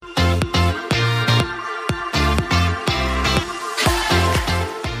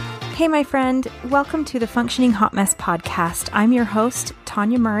Hey, my friend, welcome to the Functioning Hot Mess podcast. I'm your host,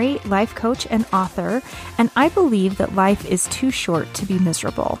 Tanya Murray, life coach and author, and I believe that life is too short to be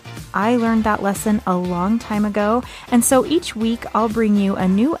miserable. I learned that lesson a long time ago, and so each week I'll bring you a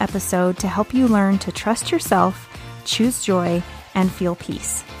new episode to help you learn to trust yourself, choose joy, and feel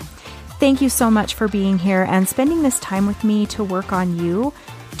peace. Thank you so much for being here and spending this time with me to work on you.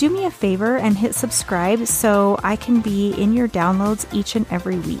 Do me a favor and hit subscribe so I can be in your downloads each and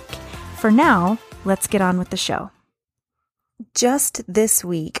every week. For now, let's get on with the show. Just this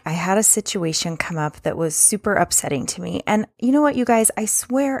week, I had a situation come up that was super upsetting to me. And you know what, you guys? I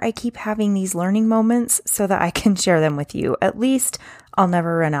swear I keep having these learning moments so that I can share them with you. At least I'll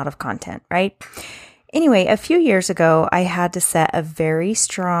never run out of content, right? Anyway, a few years ago, I had to set a very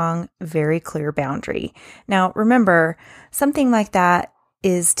strong, very clear boundary. Now, remember, something like that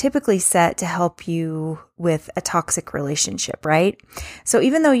is typically set to help you with a toxic relationship, right? So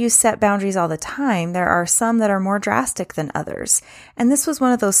even though you set boundaries all the time, there are some that are more drastic than others. And this was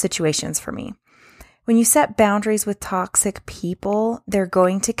one of those situations for me. When you set boundaries with toxic people, they're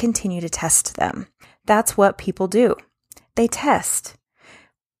going to continue to test them. That's what people do. They test.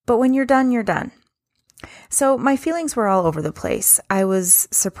 But when you're done, you're done. So my feelings were all over the place. I was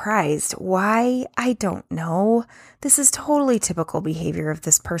surprised. Why? I don't know. This is totally typical behavior of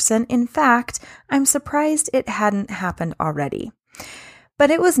this person. In fact, I'm surprised it hadn't happened already. But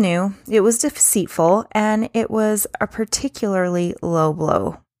it was new, it was deceitful, and it was a particularly low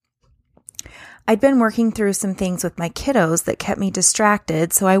blow. I'd been working through some things with my kiddos that kept me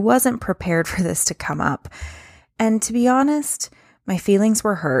distracted, so I wasn't prepared for this to come up. And to be honest, my feelings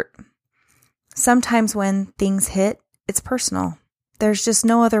were hurt. Sometimes when things hit, it's personal. There's just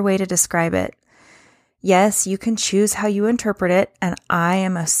no other way to describe it. Yes, you can choose how you interpret it, and I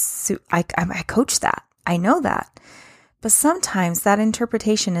coach that. I know that. But sometimes that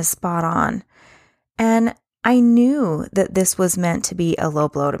interpretation is spot on. And I knew that this was meant to be a low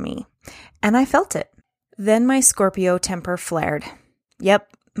blow to me, and I felt it. Then my Scorpio temper flared.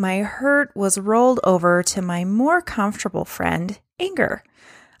 Yep, my hurt was rolled over to my more comfortable friend, anger.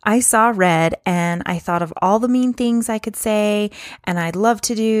 I saw red and I thought of all the mean things I could say and I'd love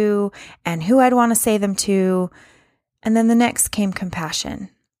to do and who I'd want to say them to. And then the next came compassion.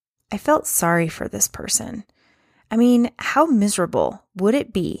 I felt sorry for this person. I mean, how miserable would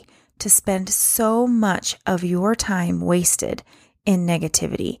it be to spend so much of your time wasted in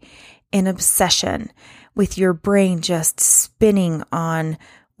negativity, in obsession, with your brain just spinning on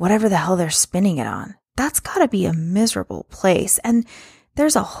whatever the hell they're spinning it on? That's got to be a miserable place. And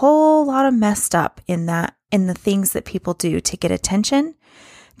there's a whole lot of messed up in the things that people do to get attention,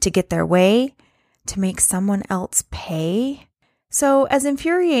 to get their way, to make someone else pay. So as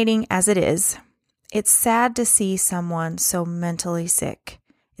infuriating as it is, it's sad to see someone so mentally sick.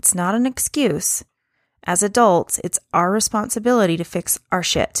 It's not an excuse. As adults, it's our responsibility to fix our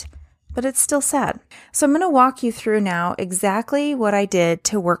shit, but it's still sad. So I'm going to walk you through now exactly what I did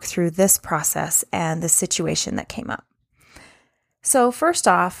to work through this process and the situation that came up. So first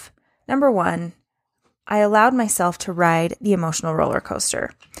off, number one, I allowed myself to ride the emotional roller coaster.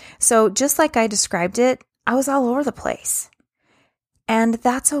 So just like I described it, I was all over the place. And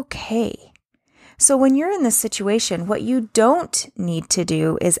that's okay. So when you're in this situation, what you don't need to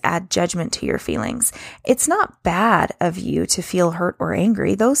do is add judgment to your feelings. It's not bad of you to feel hurt or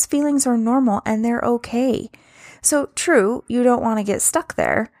angry. Those feelings are normal and they're okay. So true, you don't want to get stuck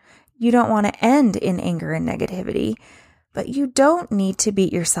there. You don't want to end in anger and negativity. But you don't need to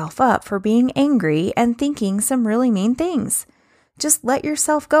beat yourself up for being angry and thinking some really mean things. Just let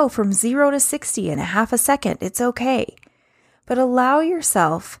yourself go from 0 to 60 in a half a second. It's okay. But allow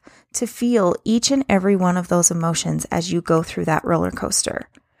yourself to feel each and every one of those emotions as you go through that roller coaster.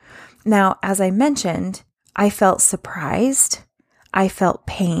 Now, as I mentioned, I felt surprised. I felt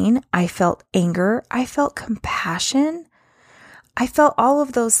pain. I felt anger. I felt compassion. I felt all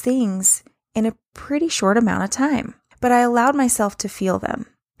of those things in a pretty short amount of time. But I allowed myself to feel them.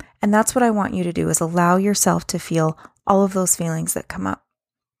 And that's what I want you to do, is allow yourself to feel all of those feelings that come up.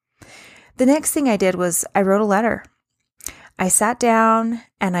 The next thing I did was I wrote a letter. I sat down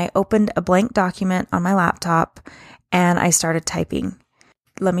and I opened a blank document on my laptop and I started typing.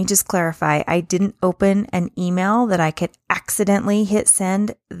 Let me just clarify. I didn't open an email that I could accidentally hit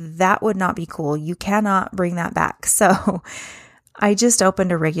send. That would not be cool. You cannot bring that back. So I just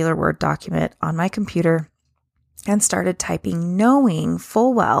opened a regular Word document on my computer and started typing, knowing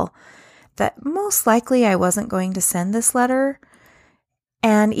full well that most likely I wasn't going to send this letter.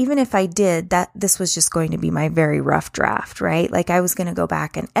 And even if I did, that this was just going to be my very rough draft, right? Like I was going to go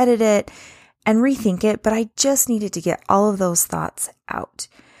back and edit it and rethink it, but I just needed to get all of those thoughts out.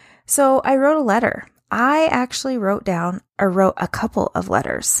 So I wrote a letter. I actually wrote a couple of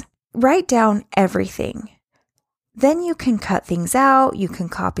letters. Write down everything. Then you can cut things out. You can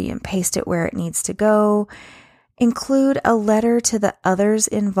copy and paste it where it needs to go. Include a letter to the others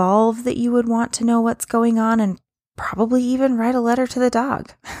involved that you would want to know what's going on, and probably even write a letter to the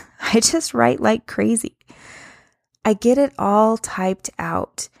dog. I just write like crazy. I get it all typed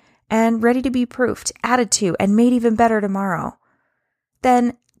out and ready to be proofed, added to, and made even better tomorrow.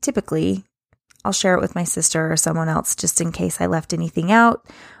 Then, typically, I'll share it with my sister or someone else just in case I left anything out,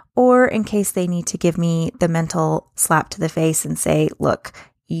 or in case they need to give me the mental slap to the face and say, look,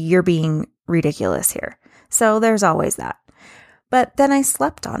 you're being ridiculous here. So there's always that. But then I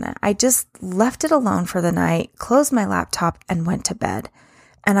slept on it. I just left it alone for the night, closed my laptop, and went to bed.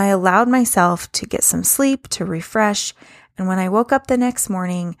 And I allowed myself to get some sleep, to refresh. And when I woke up the next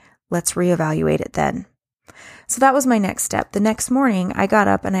morning, let's reevaluate it then. So that was my next step. The next morning, I got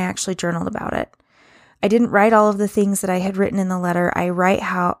up and I actually journaled about it. I didn't write all of the things that I had written in the letter. I wrote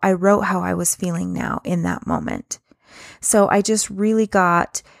how I was feeling now in that moment. So I just really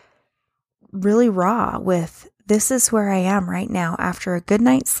got really raw with, this is where I am right now after a good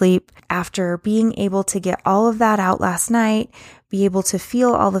night's sleep, after being able to get all of that out last night, be able to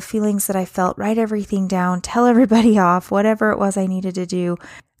feel all the feelings that I felt, write everything down, tell everybody off, whatever it was I needed to do.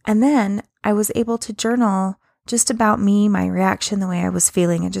 And then I was able to journal just about me, my reaction, the way I was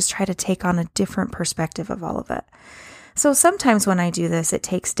feeling, and just try to take on a different perspective of all of it. So sometimes when I do this, it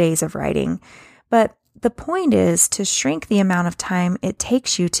takes days of writing, but the point is to shrink the amount of time it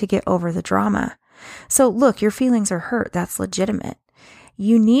takes you to get over the drama. So look, your feelings are hurt. That's legitimate.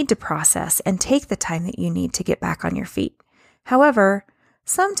 You need to process and take the time that you need to get back on your feet. However,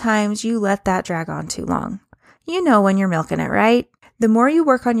 sometimes you let that drag on too long. You know when you're milking it, right? The more you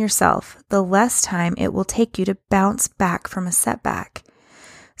work on yourself, the less time it will take you to bounce back from a setback.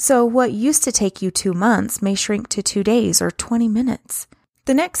 So what used to take you 2 months may shrink to 2 days or 20 minutes.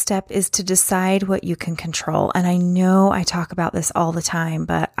 The next step is to decide what you can control. And I know I talk about this all the time,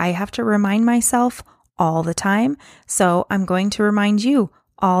 but I have to remind myself all the time. So I'm going to remind you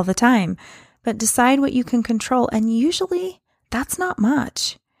all the time. But decide what you can control. And usually that's not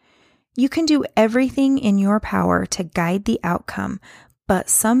much. You can do everything in your power to guide the outcome, but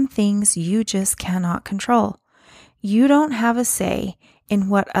some things you just cannot control. You don't have a say in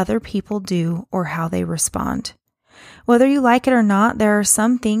what other people do or how they respond. Whether you like it or not, there are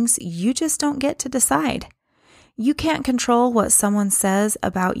some things you just don't get to decide. You can't control what someone says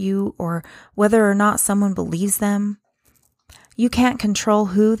about you or whether or not someone believes them. You can't control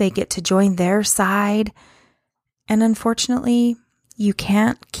who they get to join their side. And unfortunately, you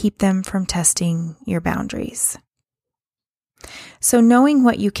can't keep them from testing your boundaries. So knowing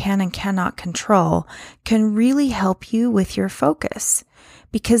what you can and cannot control can really help you with your focus,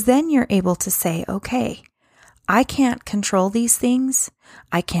 because then you're able to say, okay, I can't control these things.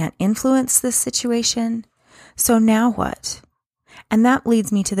 I can't influence this situation. So now what? And that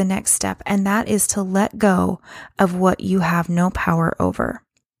leads me to the next step, and that is to let go of what you have no power over.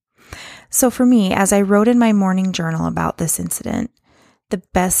 So for me, as I wrote in my morning journal about this incident, the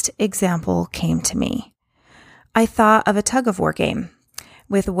best example came to me. I thought of a tug-of-war game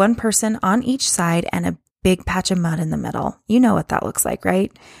with one person on each side and a big patch of mud in the middle. You know what that looks like,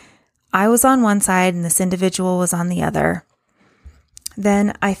 right? I was on one side and this individual was on the other.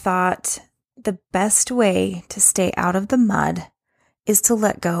 Then I thought the best way to stay out of the mud is to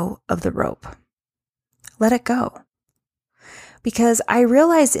let go of the rope. Let it go. Because I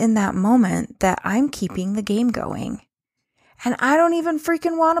realized in that moment that I'm keeping the game going. And I don't even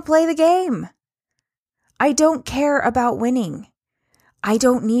freaking want to play the game. I don't care about winning. I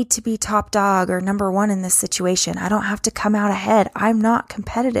don't need to be top dog or number one in this situation. I don't have to come out ahead. I'm not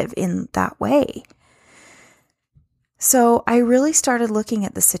competitive in that way. So I really started looking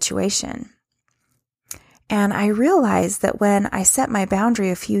at the situation. And I realized that when I set my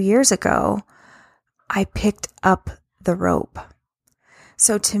boundary a few years ago, I picked up the rope.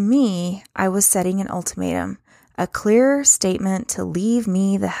 So to me, I was setting an ultimatum, a clear statement to leave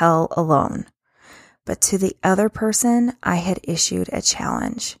me the hell alone. But to the other person, I had issued a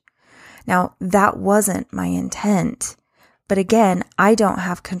challenge. Now, that wasn't my intent. But again, I don't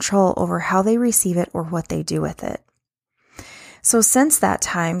have control over how they receive it or what they do with it. So since that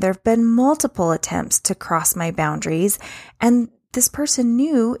time, there have been multiple attempts to cross my boundaries, and this person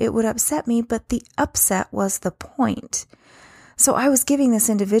knew it would upset me, but the upset was the point. So I was giving this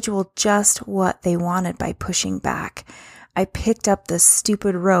individual just what they wanted by pushing back. I picked up the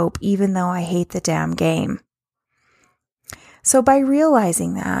stupid rope, even though I hate the damn game. So by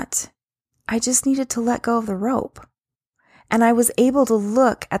realizing that, I just needed to let go of the rope. And I was able to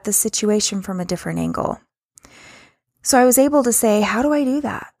look at the situation from a different angle. So I was able to say, how do I do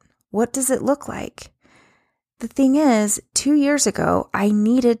that? What does it look like? The thing is, 2 years ago, I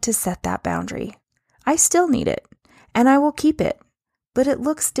needed to set that boundary. I still need it, and I will keep it, but it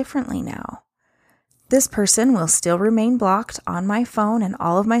looks differently now. This person will still remain blocked on my phone and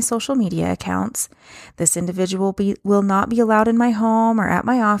all of my social media accounts. This individual will not be allowed in my home or at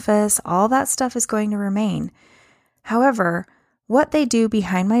my office. All that stuff is going to remain. However, what they do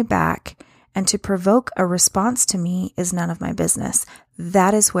behind my back and to provoke a response to me is none of my business.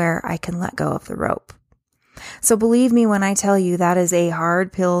 That is where I can let go of the rope. So believe me when I tell you that is a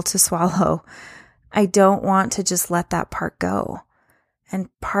hard pill to swallow. I don't want to just let that part go. And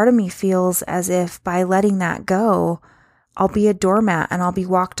part of me feels as if by letting that go, I'll be a doormat and I'll be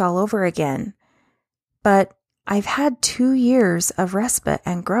walked all over again. But I've had 2 years of respite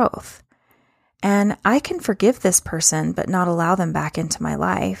and growth. And I can forgive this person, but not allow them back into my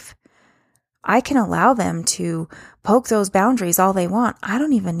life. I can allow them to poke those boundaries all they want. I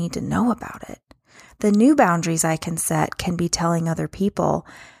don't even need to know about it. The new boundaries I can set can be telling other people,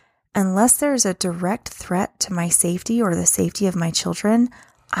 unless there's a direct threat to my safety or the safety of my children,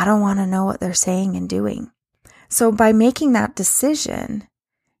 I don't want to know what they're saying and doing. So by making that decision,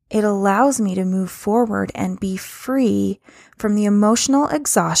 it allows me to move forward and be free from the emotional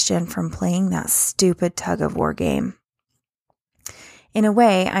exhaustion from playing that stupid tug-of-war game. In a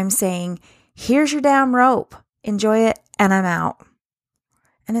way, I'm saying, here's your damn rope, enjoy it, and I'm out.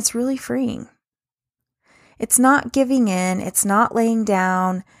 And it's really freeing. It's not giving in, it's not laying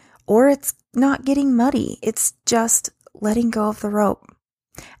down, or it's not getting muddy. It's just letting go of the rope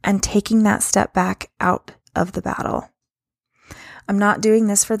and taking that step back out of the battle. I'm not doing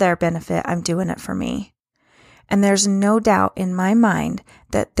this for their benefit. I'm doing it for me. And there's no doubt in my mind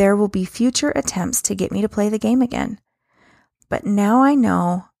that there will be future attempts to get me to play the game again. But now I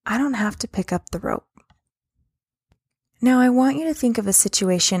know I don't have to pick up the rope. Now I want you to think of a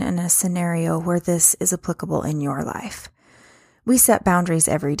situation and a scenario where this is applicable in your life. We set boundaries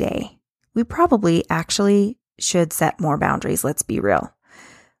every day. We probably actually should set more boundaries, let's be real.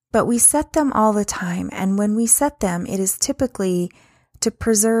 But we set them all the time, and when we set them, it is typically to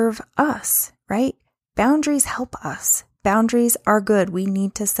preserve us, right? Boundaries help us. Boundaries are good. We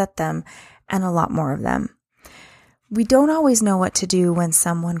need to set them, and a lot more of them. We don't always know what to do when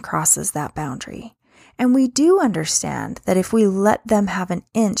someone crosses that boundary. And we do understand that if we let them have an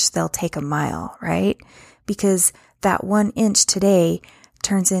inch, they'll take a mile, right? Because that 1 inch today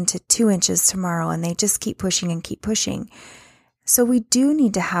turns into 2 inches tomorrow, and they just keep pushing and keep pushing. So we do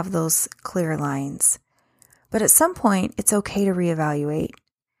need to have those clear lines. But at some point, it's okay to reevaluate.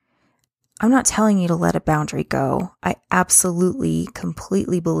 I'm not telling you to let a boundary go. I absolutely,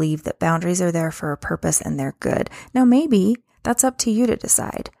 completely believe that boundaries are there for a purpose and they're good. Now, maybe that's up to you to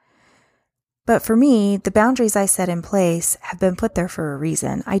decide. But for me, the boundaries I set in place have been put there for a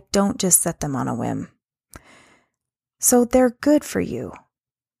reason. I don't just set them on a whim. So they're good for you.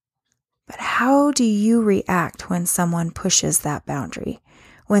 But how do you react when someone pushes that boundary,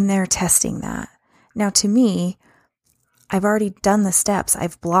 when they're testing that? Now, to me, I've already done the steps.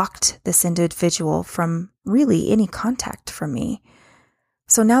 I've blocked this individual from really any contact from me.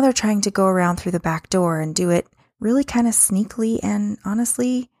 So now they're trying to go around through the back door and do it really kind of sneakily and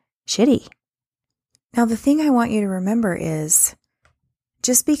honestly shitty. Now, the thing I want you to remember is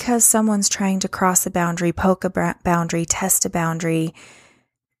just because someone's trying to cross a boundary, poke a boundary, test a boundary,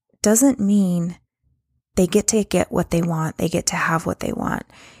 doesn't mean they get to get what they want. They get to have what they want.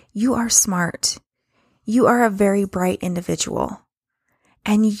 You are smart. You are a very bright individual.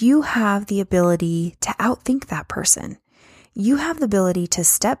 And you have the ability to outthink that person. You have the ability to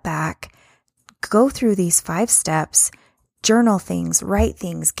step back, go through these 5 steps, journal things, write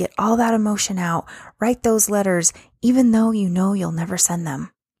things, get all that emotion out, write those letters, even though you know you'll never send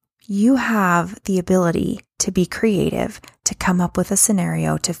them. You have the ability to be creative, to come up with a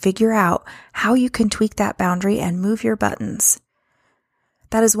scenario, to figure out how you can tweak that boundary and move your buttons.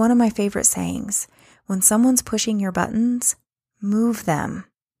 That is one of my favorite sayings. When someone's pushing your buttons, move them.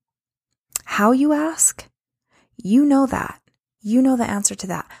 How, you ask? You know that. You know the answer to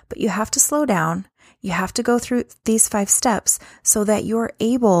that. But you have to slow down. You have to go through these 5 steps so that you're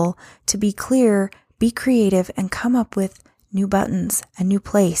able to be clear, be creative, and come up with new buttons, a new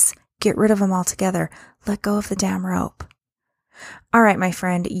place. Get rid of them altogether. Let go of the damn rope. All right, my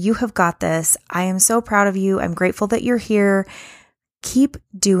friend, you have got this. I am so proud of you. I'm grateful that you're here. Keep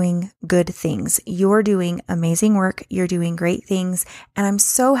doing good things. You're doing amazing work. You're doing great things. And I'm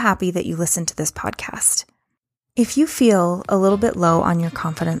so happy that you listened to this podcast. If you feel a little bit low on your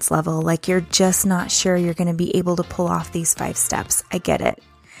confidence level, like you're just not sure you're going to be able to pull off these 5 steps, I get it.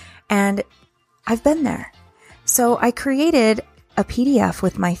 And I've been there. So I created a PDF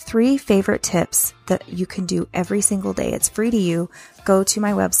with my 3 favorite tips that you can do every single day. It's free to you. Go to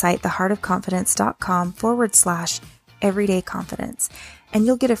my website, theheartofconfidence.com/everydayconfidence, and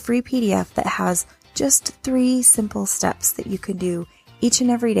you'll get a free PDF that has just 3 simple steps that you can do each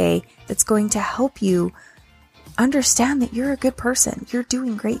and every day that's going to help you understand that you're a good person. You're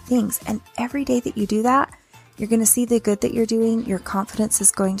doing great things. And every day that you do that, you're going to see the good that you're doing. Your confidence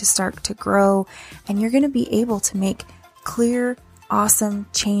is going to start to grow, and you're going to be able to make clear, awesome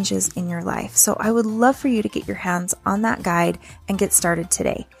changes in your life. So I would love for you to get your hands on that guide and get started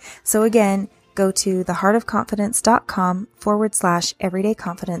today. So again, go to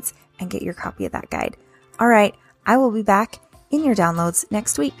theheartofconfidence.com/everydayconfidence and get your copy of that guide. All right. I will be back in your downloads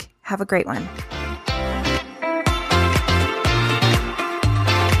next week. Have a great one.